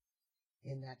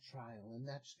 In that trial, in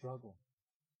that struggle.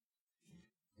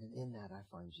 And in that I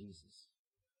find Jesus.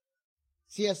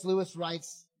 C.S. Lewis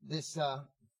writes this,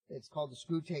 it's called the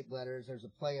Screwtape Letters. There's a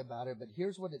play about it, but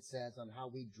here's what it says on how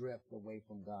we drift away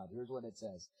from God. Here's what it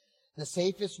says. The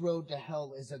safest road to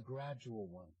hell is a gradual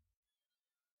one.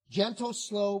 Gentle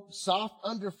slope, soft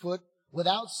underfoot,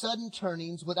 without sudden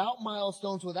turnings, without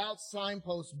milestones, without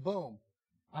signposts, boom.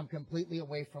 I'm completely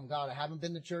away from God. I haven't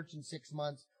been to church in 6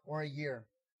 months or a year.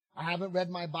 I haven't read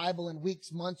my Bible in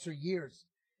weeks, months, or years.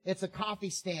 It's a coffee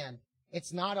stand.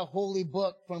 It's not a holy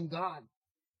book from God.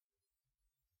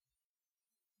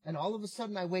 And all of a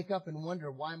sudden I wake up and wonder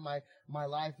why my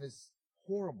life is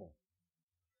horrible.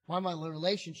 Why my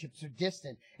relationships are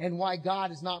distant. And why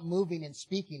God is not moving and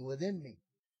speaking within me.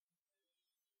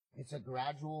 It's a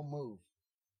gradual move.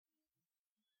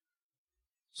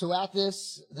 So at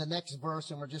this, the next verse,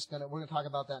 and we're going to talk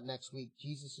about that next week.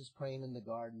 Jesus is praying in the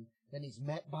garden. Then he's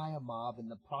met by a mob,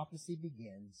 and the prophecy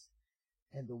begins,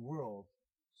 and the world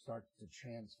starts to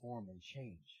transform and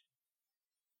change.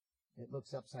 It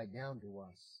looks upside down to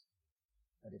us,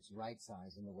 but it's right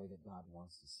size in the way that God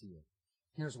wants to see it.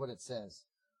 Here's what it says.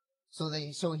 So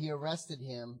he arrested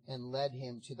him and led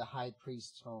him to the high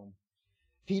priest's home.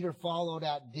 Peter followed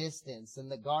at distance, and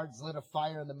the guards lit a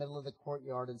fire in the middle of the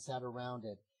courtyard and sat around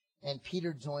it. And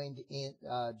Peter joined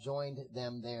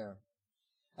them there.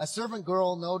 A servant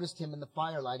girl noticed him in the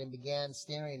firelight and began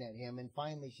staring at him. And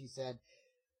finally she said,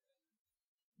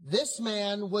 "This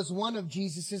man was one of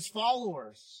Jesus'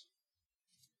 followers."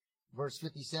 Verse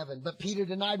 57. But Peter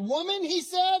denied. "Woman," he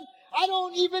said, "I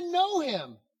don't even know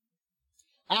him."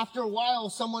 After a while,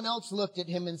 someone else looked at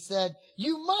him and said,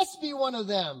 "You must be one of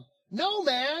them." "No,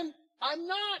 man, I'm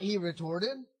not," he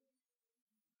retorted.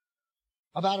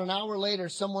 About an hour later,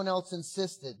 someone else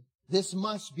insisted, "This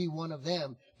must be one of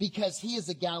them, because he is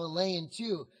a Galilean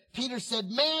too." Peter said,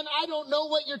 "Man, I don't know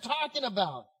what you're talking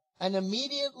about." And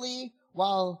immediately,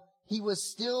 while he was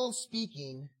still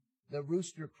speaking, the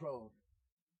rooster crowed.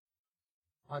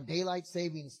 On daylight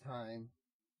savings time,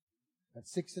 at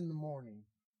 6 a.m,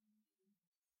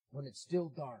 when it's still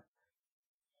dark,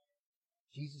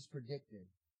 Jesus predicted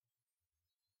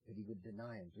that he would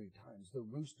deny him 3 times. The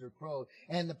rooster crowed,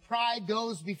 and the pride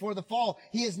goes before the fall.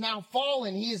 He is now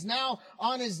fallen. He is now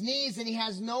on his knees, and he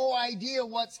has no idea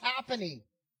what's happening.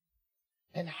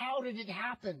 And how did it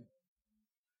happen?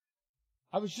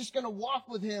 I was just going to walk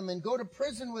with him and go to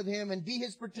prison with him and be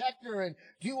his protector and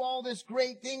do all this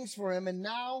great things for him, and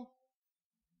now,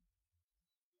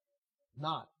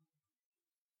 not.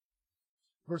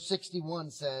 Verse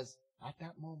 61 says, at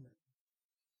that moment,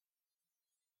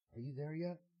 are you there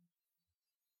yet?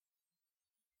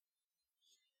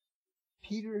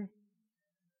 Peter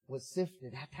was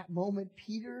sifted. At that moment,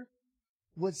 Peter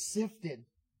was sifted,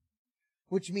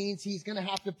 which means he's going to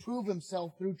have to prove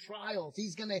himself through trials.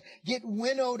 He's going to get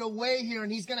winnowed away here,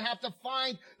 and he's going to have to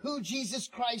find who Jesus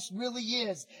Christ really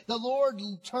is. The Lord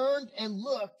turned and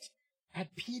looked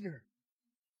at Peter.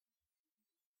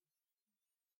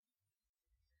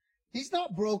 He's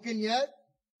not broken yet.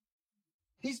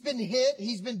 He's been hit,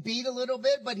 he's been beat a little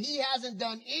bit, but he hasn't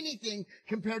done anything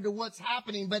compared to what's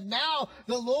happening. But now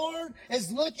the Lord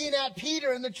is looking at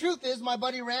Peter, and the truth is, my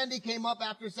buddy Randy came up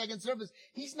after second service.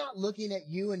 He's not looking at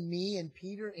you and me and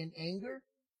Peter in anger.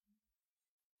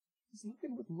 He's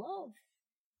looking with love.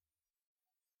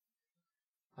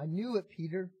 I knew it,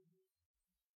 Peter,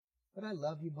 but I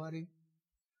love you, buddy.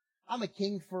 I'm a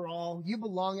king for all. You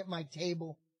belong at my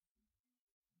table.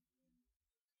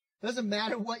 Doesn't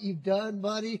matter what you've done,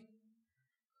 buddy.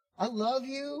 I love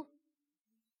you.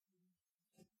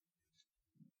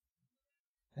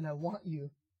 And I want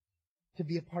you to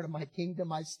be a part of my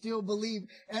kingdom. I still believe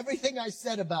everything I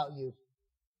said about you.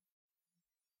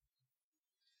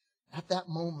 At that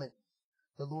moment,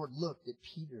 the Lord looked at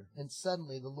Peter, and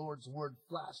suddenly the Lord's word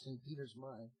flashed in Peter's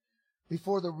mind.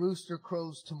 Before the rooster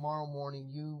crows tomorrow morning,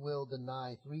 you will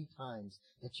deny 3 times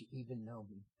that you even know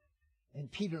me. And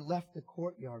Peter left the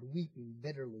courtyard weeping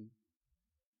bitterly.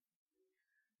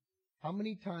 How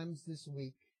many times this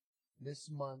week, this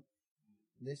month,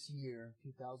 this year,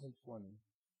 2020,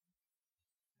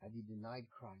 have you denied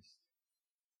Christ?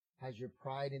 Has your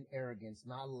pride and arrogance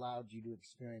not allowed you to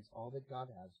experience all that God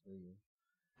has for you?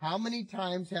 How many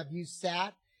times have you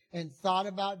sat and thought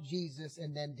about Jesus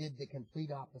and then did the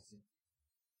complete opposite?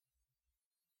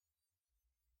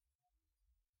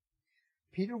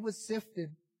 Peter was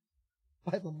sifted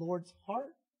by the Lord's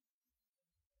heart.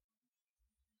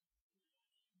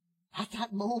 At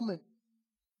that moment,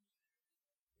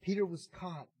 Peter was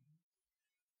caught.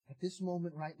 At this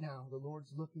moment right now, the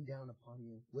Lord's looking down upon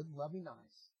you with loving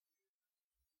eyes,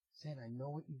 saying, I know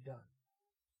what you've done.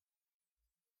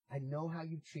 I know how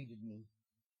you've treated me.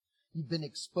 You've been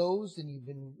exposed and you've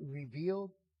been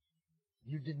revealed.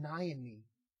 You're denying me.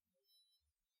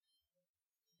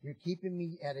 You're keeping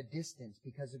me at a distance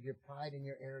because of your pride and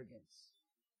your arrogance.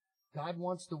 God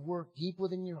wants to work deep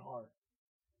within your heart.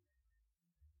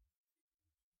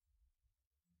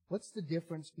 What's the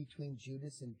difference between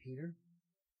Judas and Peter?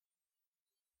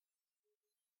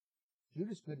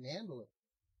 Judas couldn't handle it.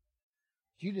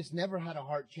 Judas never had a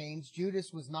heart change.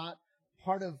 Judas was not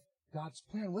part of God's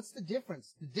plan. What's the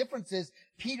difference? The difference is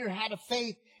Peter had a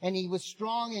faith and he was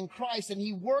strong in Christ and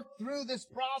he worked through this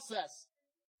process.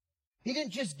 He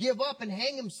didn't just give up and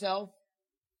hang himself.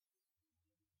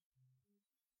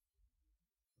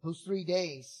 Those 3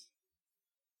 days,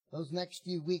 those next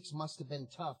few weeks must have been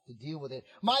tough to deal with it.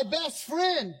 My best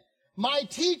friend, my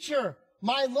teacher,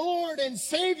 my Lord and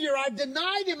Savior, I've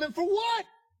denied him, and for what?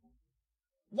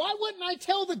 Why wouldn't I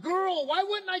tell the girl? Why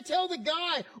wouldn't I tell the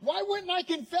guy? Why wouldn't I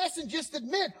confess and just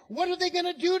admit, what are they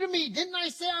going to do to me? Didn't I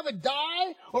say I would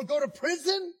die or go to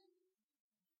prison?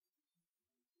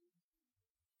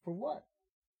 For what?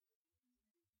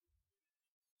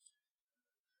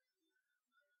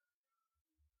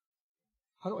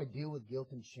 How do I deal with guilt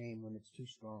and shame when it's too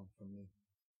strong for me?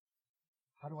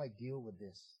 How do I deal with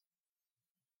this?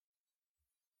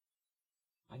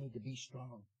 I need to be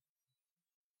strong.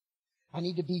 I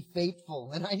need to be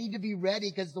faithful, and I need to be ready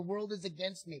because the world is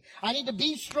against me. I need to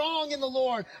be strong in the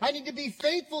Lord. I need to be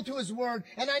faithful to His Word,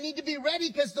 and I need to be ready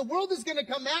because the world is going to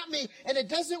come at me, and it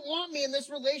doesn't want me in this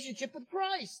relationship with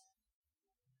Christ.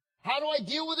 How do I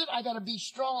deal with it? I got to be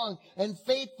strong and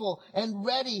faithful and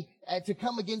ready to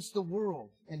come against the world.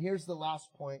 And here's the last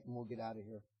point, and we'll get out of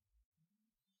here.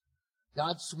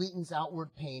 God sweetens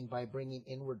outward pain by bringing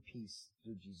inward peace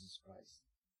through Jesus Christ.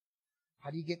 How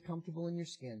do you get comfortable in your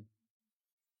skin?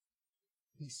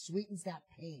 He sweetens that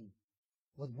pain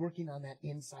with working on that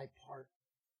inside part,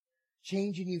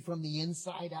 changing you from the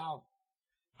inside out.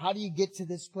 How do you get to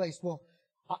this place? Well,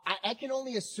 I can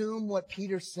only assume what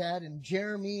Peter said, and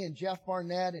Jeremy and Jeff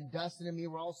Barnett and Dustin and me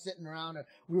were all sitting around and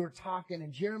we were talking,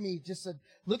 and Jeremy just said,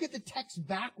 look at the text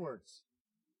backwards.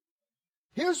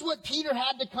 Here's what Peter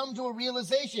had to come to a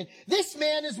realization. This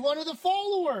man is one of the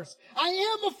followers. I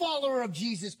am a follower of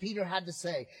Jesus, Peter had to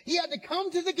say. He had to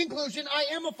come to the conclusion,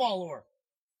 I am a follower.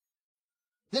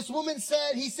 This woman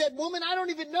said, he said, woman, I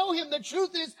don't even know him. The truth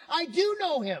is, I do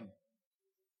know him.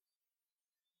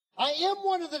 I am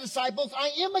one of the disciples.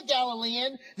 I am a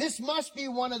Galilean. This must be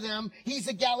one of them. He's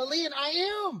a Galilean.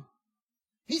 I am.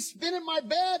 He's been in my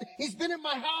bed. He's been in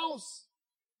my house.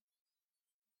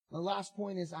 The last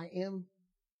point is, I am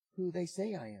who they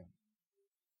say I am.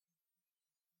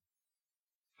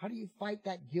 How do you fight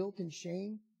that guilt and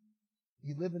shame?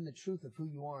 You live in the truth of who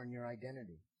you are and your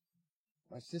identity.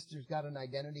 My sister's got an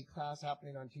identity class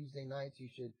happening on Tuesday nights. You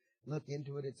should look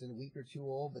into it. It's a week or two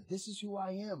old, but this is who I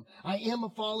am. I am a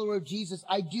follower of Jesus.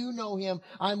 I do know him.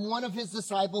 I'm one of his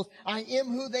disciples. I am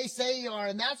who they say you are.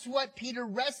 And that's what Peter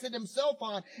rested himself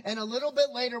on. And a little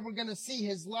bit later, we're going to see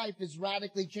his life is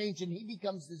radically changed and he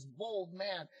becomes this bold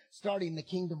man starting the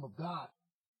kingdom of God.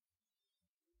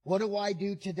 What do I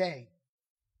do today?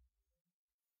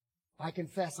 I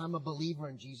confess I'm a believer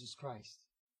in Jesus Christ.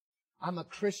 I'm a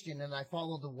Christian and I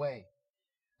follow the way.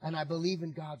 And I believe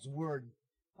in God's word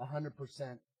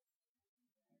 100%.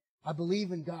 I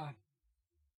believe in God.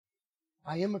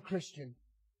 I am a Christian.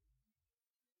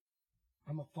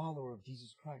 I'm a follower of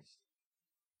Jesus Christ.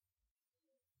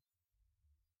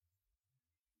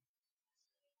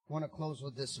 I want to close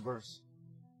with this verse.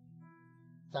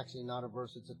 It's actually not a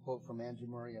verse, it's a quote from Andrew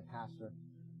Murray, a pastor.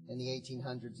 In the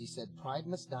 1800s, he said, "Pride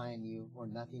must die in you, or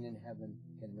nothing in heaven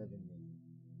can live in you."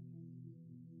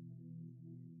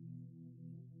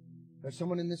 There's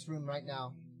someone in this room right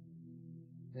now,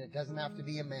 and it doesn't have to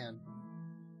be a man,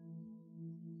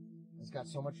 that's got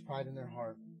so much pride in their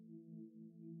heart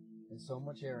and so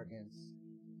much arrogance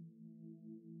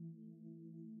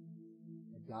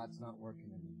that God's not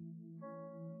working in them.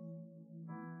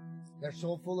 They're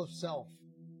so full of self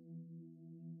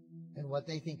and what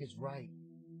they think is right,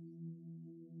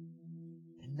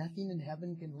 and nothing in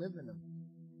heaven can live in them.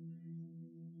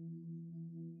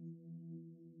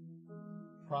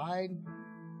 Pride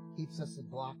keeps us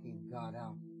blocking God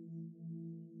out.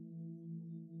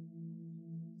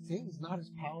 Satan's not as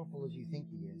powerful as you think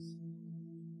he is.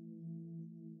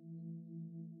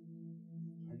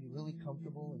 Are you really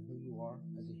comfortable in who you are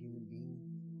as a human being?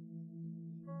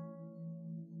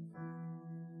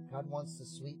 God wants to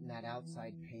sweeten that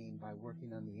outside pain by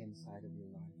working on the inside of your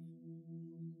life.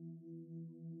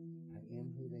 I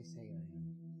am who they say I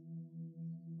am.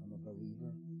 I'm a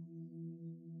believer.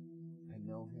 I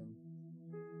know Him.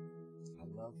 I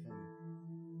love Him.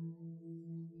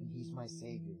 And He's my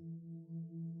Savior.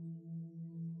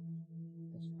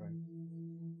 Let's pray.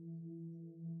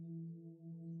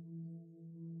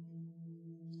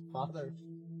 Father,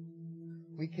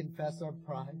 we confess our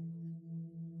pride.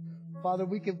 Father,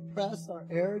 we confess our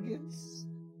arrogance.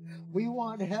 We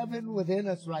want heaven within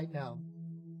us right now.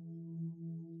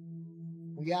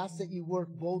 We ask that you work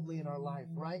boldly in our life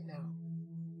right now.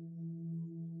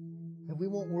 That we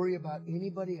won't worry about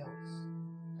anybody else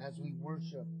as we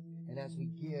worship and as we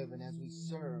give and as we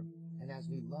serve and as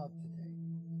we love today.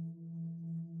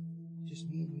 Just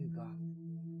me and you, God.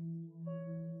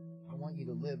 I want you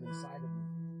to live inside of me.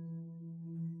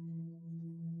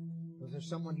 Is there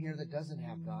someone here that doesn't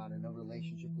have God and no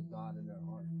relationship with God in their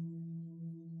heart?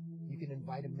 You can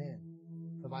invite Him in.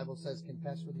 The Bible says,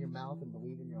 confess with your mouth and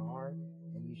believe in your heart,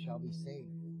 and you shall be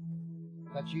saved.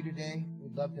 If that's you today,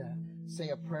 we'd love to say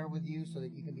a prayer with you so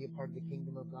that you can be a part of the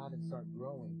kingdom of God and start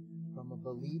growing from a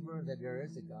believer that there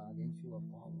is a God into a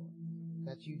follower. If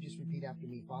that's you, just repeat after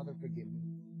me. Father, forgive me.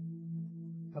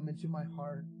 Come into my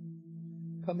heart.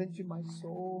 Come into my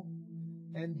soul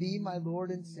and be my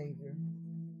Lord and Savior.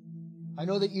 I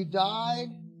know that you died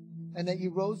and that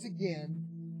you rose again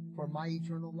for my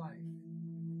eternal life.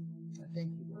 I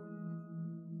thank you, Lord.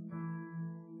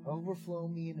 Overflow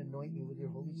me and anoint me with your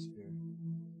Holy Spirit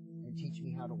and teach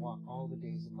me how to walk all the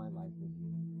days of my life with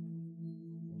you.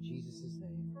 In Jesus'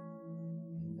 name.